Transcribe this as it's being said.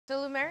The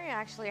Lumeria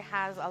actually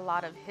has a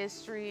lot of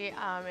history.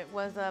 It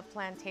was a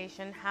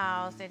plantation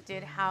house. It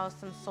did house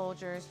some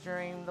soldiers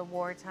during the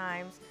war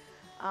times.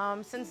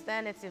 Since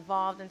then, it's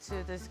evolved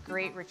into this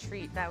great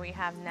retreat that we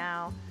have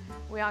now.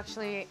 We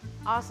actually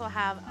also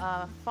have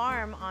a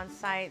farm on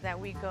site that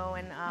we go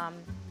and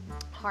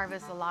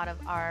harvest a lot of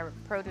our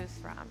produce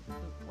from.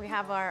 We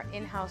have our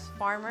in-house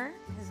farmer.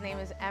 His name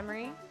is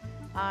Emery.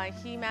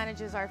 He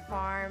manages our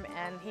farm,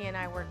 and he and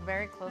I work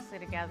very closely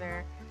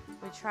together.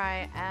 We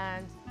try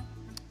and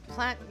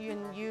plant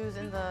and use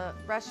in the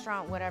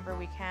restaurant whatever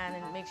we can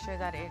and make sure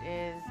that it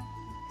is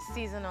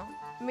seasonal.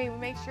 We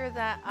make sure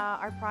that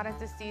our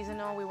product is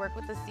seasonal. We work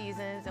with the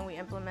seasons and we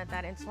implement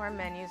that into our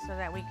menu so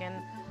that we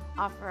can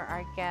offer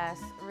our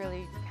guests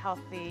really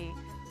healthy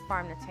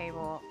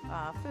farm-to-table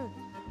food.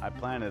 I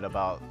planted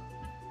about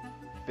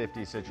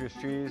 50 citrus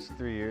trees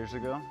 3 years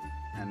ago,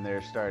 and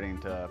they're starting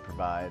to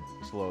provide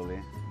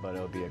slowly, but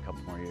it'll be a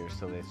couple more years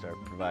till they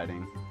start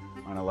providing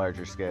on a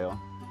larger scale.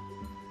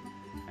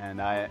 And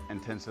I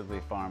intensively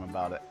farm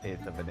about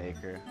 1/8 of an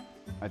acre.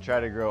 I try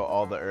to grow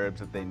all the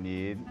herbs that they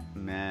need: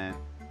 mint,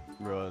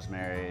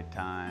 rosemary,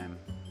 thyme,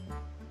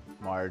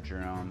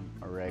 marjoram,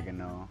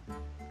 oregano,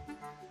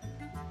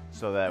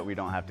 so that we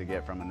don't have to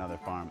get from another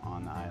farm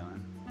on the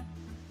island.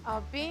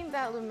 Being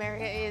that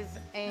Lumeria is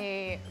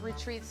a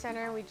retreat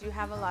center, we do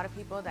have a lot of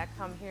people that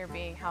come here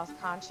being health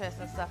conscious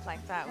and stuff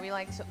like that. We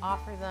like to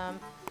offer them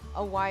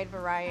a wide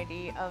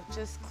variety of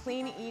just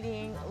clean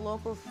eating,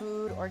 local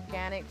food,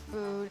 organic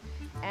food,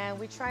 and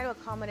we try to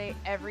accommodate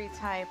every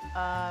type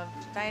of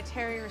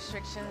dietary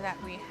restriction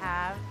that we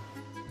have.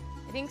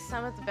 I think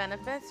some of the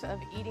benefits of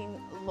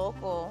eating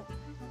local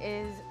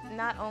is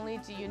not only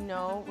do you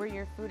know where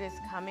your food is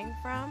coming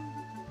from,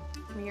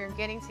 you're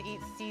getting to eat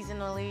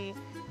seasonally,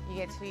 you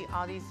get to eat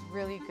all these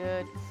really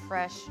good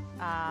fresh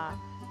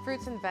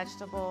fruits and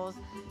vegetables.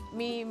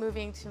 Me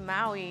moving to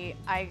Maui,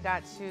 I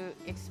got to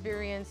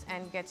experience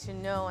and get to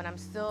know, and I'm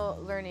still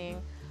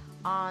learning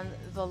on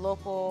the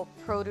local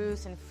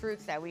produce and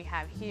fruits that we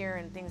have here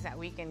and things that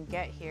we can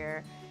get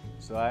here.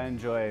 So I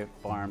enjoy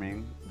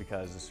farming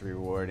because it's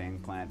rewarding,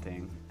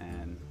 planting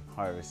and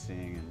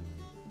harvesting and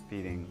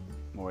feeding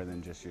more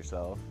than just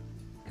yourself.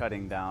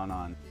 Cutting down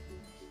on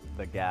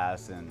the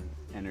gas and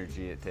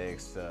energy it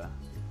takes to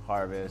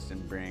harvest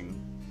and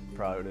bring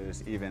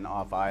produce even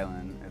off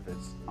island if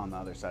it's on the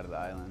other side of the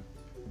island.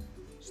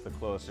 Just the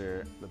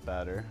closer, the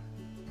better.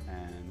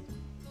 And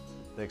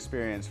the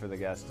experience for the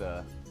guests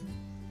to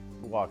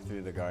walk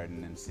through the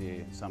garden and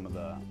see some of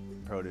the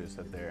produce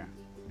that they're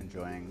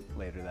enjoying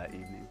later that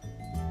evening.